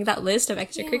know, having that list of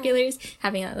extracurriculars,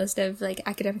 having that list of, like,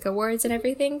 academic awards and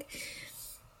everything.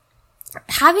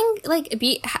 Having, like,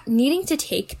 needing to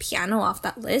take piano off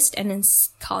that list and then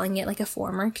calling it, like, a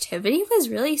former activity was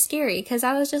really scary, because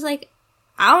I was just like,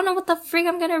 I don't know what the frig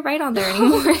I'm gonna write on there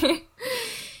anymore.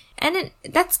 And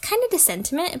that's kind of the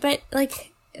sentiment, but,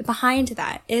 like, behind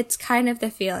that, it's kind of the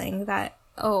feeling that,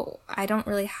 oh, I don't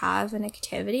really have an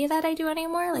activity that I do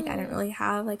anymore. Like, I don't really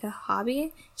have, like, a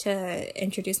hobby to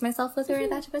introduce myself with or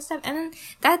that type of stuff. And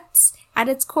that's, at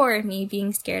its core, me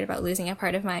being scared about losing a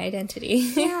part of my identity.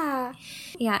 Yeah.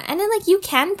 Yeah. And then, like, you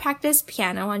can practice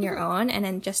piano on your own and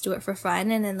then just do it for fun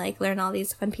and then, like, learn all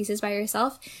these fun pieces by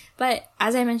yourself. But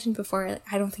as I mentioned before,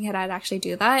 I don't think I'd actually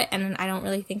do that. And I don't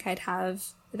really think I'd have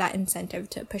that incentive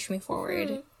to push me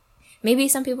forward. Maybe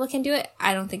some people can do it.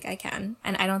 I don't think I can.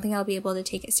 And I don't think I'll be able to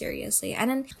take it seriously.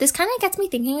 And then this kind of gets me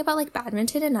thinking about, like,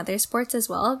 badminton and other sports as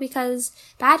well, because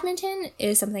badminton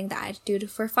is something that I do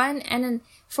for fun. And then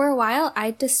for a while,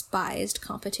 I despised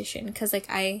competition because, like,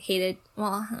 I hated,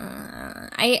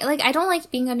 I don't like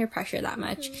being under pressure that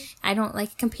much. I don't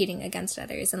like competing against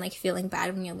others and, like, feeling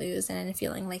bad when you lose and then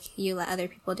feeling like you let other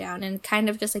people down and kind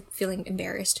of just, like, feeling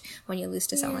embarrassed when you lose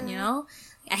to someone, you know?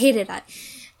 I hated that.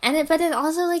 But it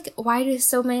also, like, why do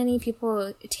so many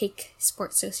people take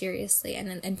sports so seriously and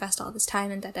then invest all this time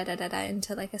and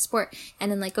into, like, a sport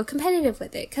and then, like, go competitive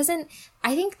with it? Because then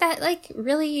I think that, like,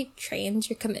 really trains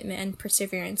your commitment and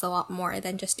perseverance a lot more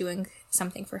than just doing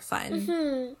something for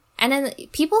fun. And then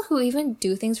people who even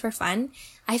do things for fun,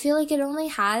 I feel like it only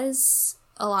has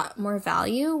a lot more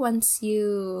value once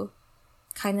you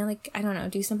kind of, like, I don't know,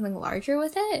 do something larger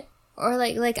with it. Or,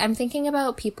 like, I'm thinking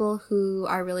about people who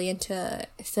are really into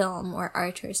film or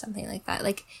art or something like that.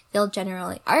 Like, they'll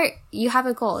generally... Art, you have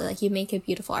a goal. Like, you make a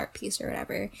beautiful art piece or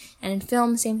whatever. And in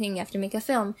film, same thing. You have to make a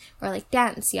film. Or, like,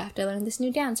 dance. You have to learn this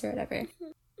new dance or whatever.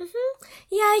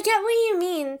 Yeah, I get what you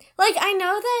mean. Like, I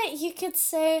know that you could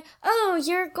say, oh,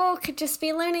 your goal could just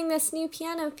be learning this new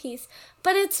piano piece.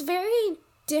 But it's very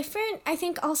different, I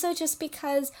think, also just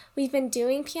because we've been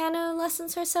doing piano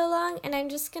lessons for so long. And I'm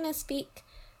just going to speak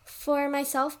for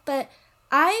myself, but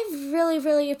I really,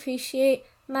 really appreciate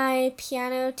my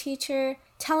piano teacher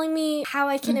telling me how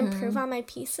I can improve on my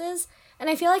pieces, and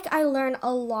I feel like I learn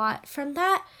a lot from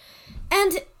that.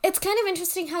 And it's kind of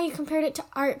interesting how you compared it to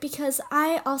art, because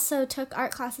I also took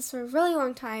art classes for a really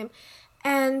long time,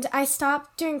 and I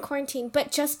stopped during quarantine,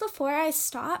 but just before I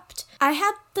stopped, I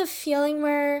had the feeling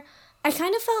where I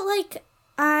kind of felt like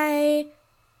I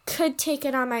could take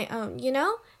it on my own, you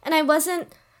know? And I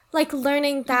wasn't, like,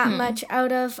 learning that much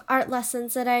out of art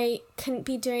lessons that I couldn't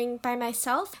be doing by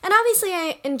myself. And obviously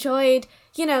I enjoyed,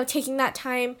 you know, taking that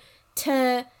time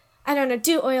to, I don't know,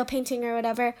 do oil painting or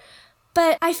whatever.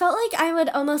 But I felt like I would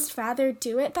almost rather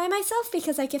do it by myself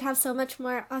because I could have so much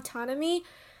more autonomy.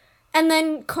 And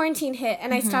then quarantine hit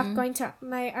and I stopped going to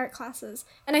my art classes.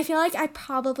 And I feel like I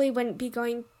probably wouldn't be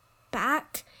going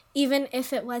back even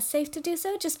if it was safe to do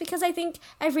so, just because I think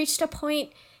I've reached a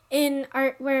point in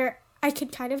art where I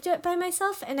could kind of do it by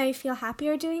myself, and I feel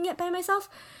happier doing it by myself.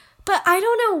 But I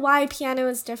don't know why piano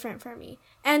is different for me.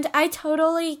 And I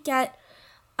totally get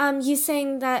you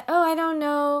saying that, oh, I don't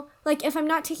know, like, if I'm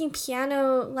not taking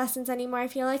piano lessons anymore, I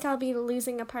feel like I'll be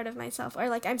losing a part of myself, or,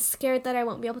 like, I'm scared that I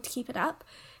won't be able to keep it up.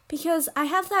 Because I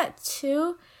have that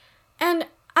too. And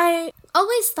I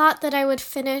always thought that I would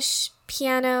finish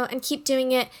piano and keep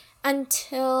doing it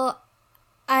until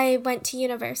I went to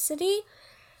university.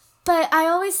 But I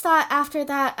always thought after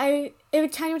that, it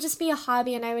would kind of just be a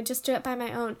hobby and I would just do it by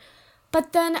my own.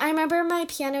 But then I remember my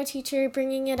piano teacher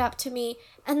bringing it up to me.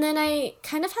 And then I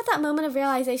kind of had that moment of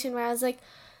realization where I was like,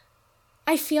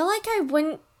 I feel like I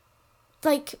wouldn't,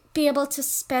 like, be able to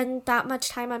spend that much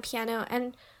time on piano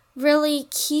and really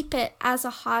keep it as a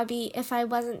hobby if I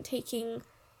wasn't taking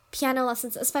piano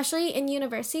lessons, especially in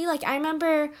university. Like, I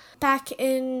remember back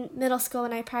in middle school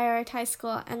when I prioritized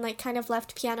school and, like, kind of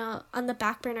left piano on the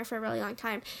back burner for a really long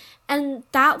time. And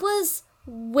that was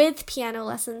with piano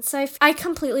lessons. So I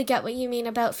completely get what you mean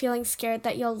about feeling scared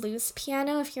that you'll lose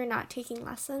piano if you're not taking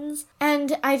lessons.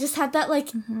 And I just had that like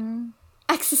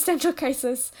existential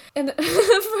crisis and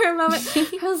for a moment.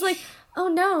 I was like, oh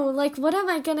no, like what am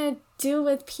I gonna do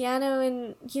with piano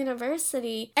in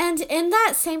university? And in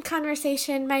that same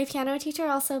conversation, my piano teacher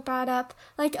also brought up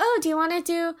like, oh, do you want to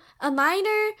do a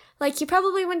minor? Like you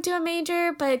probably wouldn't do a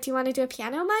major, but do you want to do a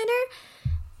piano minor?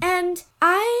 And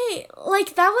I,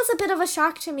 like, that was a bit of a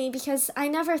shock to me because I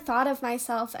never thought of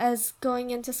myself as going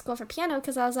into school for piano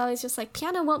because I was always just like,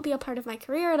 piano won't be a part of my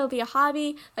career. It'll be a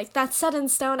hobby. Like, that's set in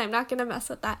stone. I'm not going to mess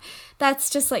with that.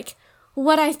 That's just, like,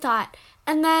 what I thought.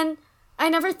 And then I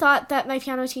never thought that my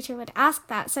piano teacher would ask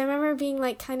that. So I remember being,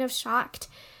 like, kind of shocked.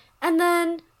 And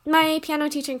then my piano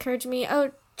teacher encouraged me,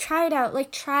 oh, try it out.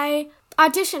 Like, try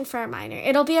audition for a minor.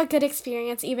 It'll be a good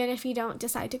experience even if you don't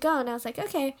decide to go. And I was like,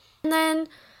 okay. And then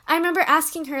I remember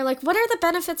asking her, like, what are the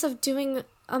benefits of doing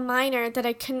a minor that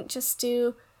I couldn't just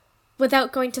do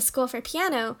without going to school for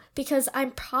piano? Because I'm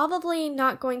probably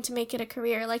not going to make it a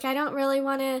career. Like, I don't really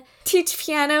want to teach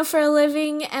piano for a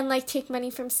living and, like, take money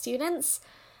from students.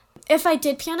 If I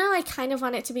did piano, I kind of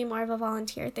want it to be more of a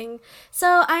volunteer thing.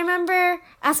 So I remember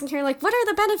asking her, like, what are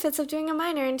the benefits of doing a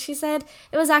minor? And she said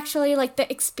it was actually, like,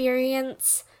 the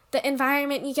experience, the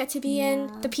environment you get to be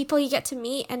in, the people you get to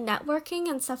meet, and networking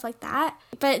and stuff like that.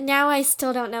 But now I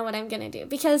still don't know what I'm going to do.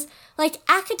 Because, like,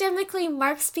 academically,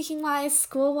 mark speaking-wise,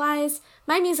 school-wise,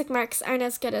 my music marks aren't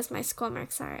as good as my school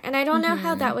marks are. And I don't know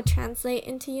how that would translate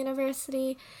into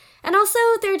university. And also,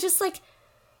 they're just, like,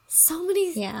 so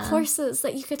many courses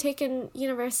that you could take in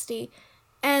university.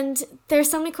 And there's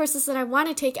so many courses that I want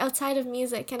to take outside of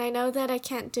music. And I know that I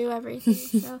can't do everything,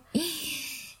 so...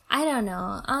 I don't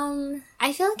know.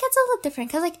 I feel like it's a little different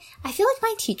because, like, I feel like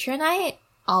my teacher and I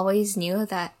always knew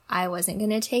that I wasn't going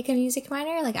to take a music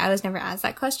minor. Like, I was never asked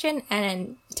that question.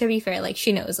 And to be fair, like,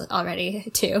 she knows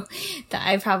already, too, that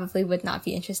I probably would not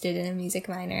be interested in a music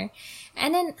minor.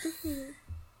 And then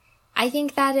I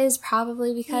think that is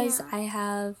probably because I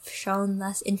have shown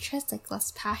less interest, like,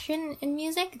 less passion in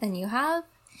music than you have.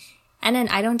 And then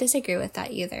I don't disagree with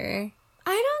that either.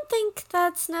 I don't think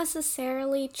that's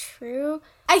necessarily true.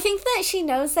 I think that she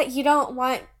knows that you don't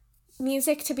want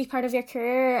music to be part of your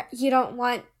career. You don't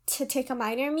want to take a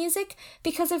minor in music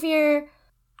because of your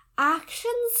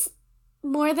actions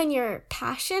more than your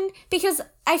passion. Because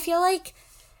I feel like,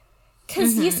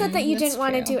 because you said that you didn't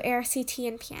want to do ARCT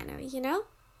and piano, you know?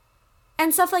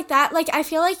 And stuff like that. Like, I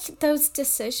feel like those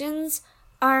decisions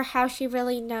are how she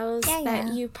really knows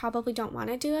that you probably don't want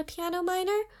to do a piano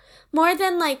minor. More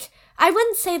than, like, I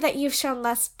wouldn't say that you've shown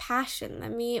less passion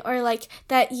than me or, like,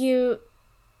 that you,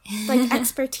 like,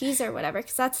 expertise or whatever,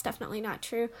 because that's definitely not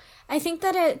true. I think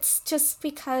that it's just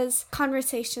because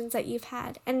conversations that you've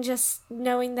had and just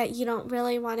knowing that you don't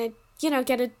really want to, you know,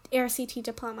 get an ARCT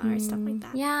diploma or stuff like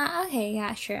that. Yeah, okay,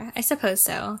 yeah, sure. I suppose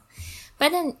so.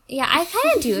 But then, yeah, I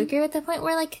kind of do agree with the point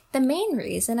where, like, the main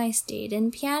reason I stayed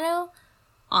in piano,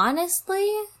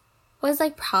 honestly, was,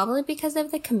 like, probably because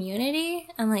of the community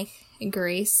and, like,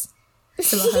 Grace.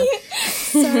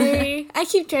 Sorry. I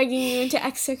keep dragging you into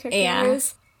extracurriculars. Yeah.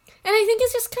 And I think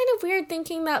it's just kind of weird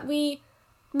thinking that we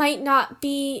might not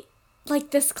be, like,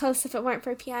 this close if it weren't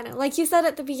for piano. Like you said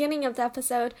at the beginning of the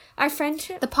episode, our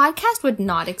friendship... The podcast would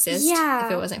not exist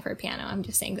if it wasn't for piano. I'm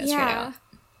just saying that straight out.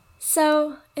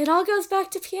 So, it all goes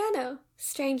back to piano,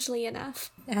 strangely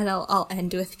enough. And I'll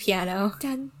end with piano.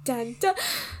 Dun, dun, dun.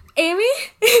 Amy,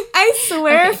 I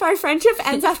swear if our friendship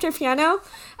ends after piano,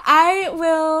 I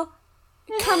will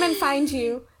come and find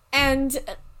you. And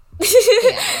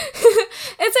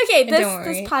it's okay.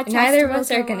 This podcast neither of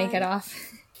us are going to get off.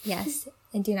 Yes,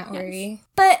 and do not worry.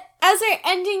 But as we're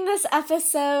ending this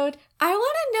episode, I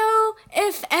want to know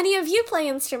if any of you play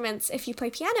instruments. If you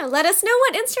play piano, let us know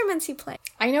what instruments you play.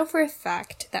 I know for a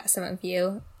fact that some of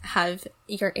you have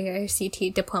your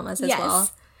ARCT diplomas as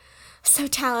well. So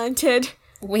talented.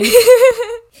 Wink.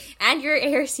 And your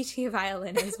ARCT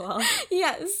violin as well.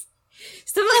 Yes.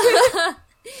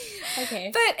 Okay.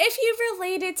 But if you've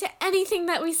related to anything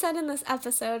that we said in this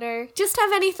episode or just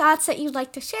have any thoughts that you'd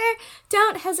like to share,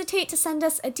 don't hesitate to send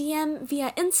us a DM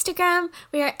via Instagram.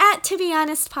 We are at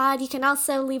ToBeHonestPod. You can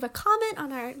also leave a comment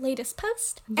on our latest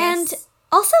post. Yes. And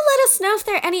also let us know if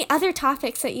there are any other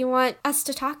topics that you want us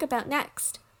to talk about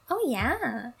next. Oh,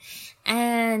 yeah.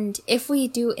 And if we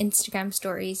do Instagram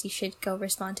stories, you should go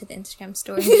respond to the Instagram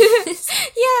stories.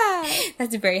 Yeah.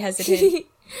 That's very hesitant.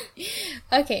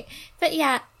 Okay. But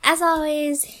yeah, as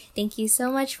always, thank you so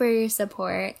much for your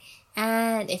support.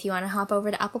 And if you want to hop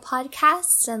over to Apple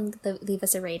Podcasts and leave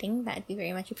us a rating, that'd be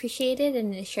very much appreciated.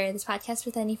 And share this podcast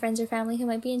with any friends or family who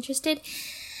might be interested.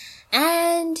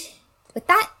 And with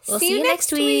that, we'll see you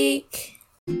next week.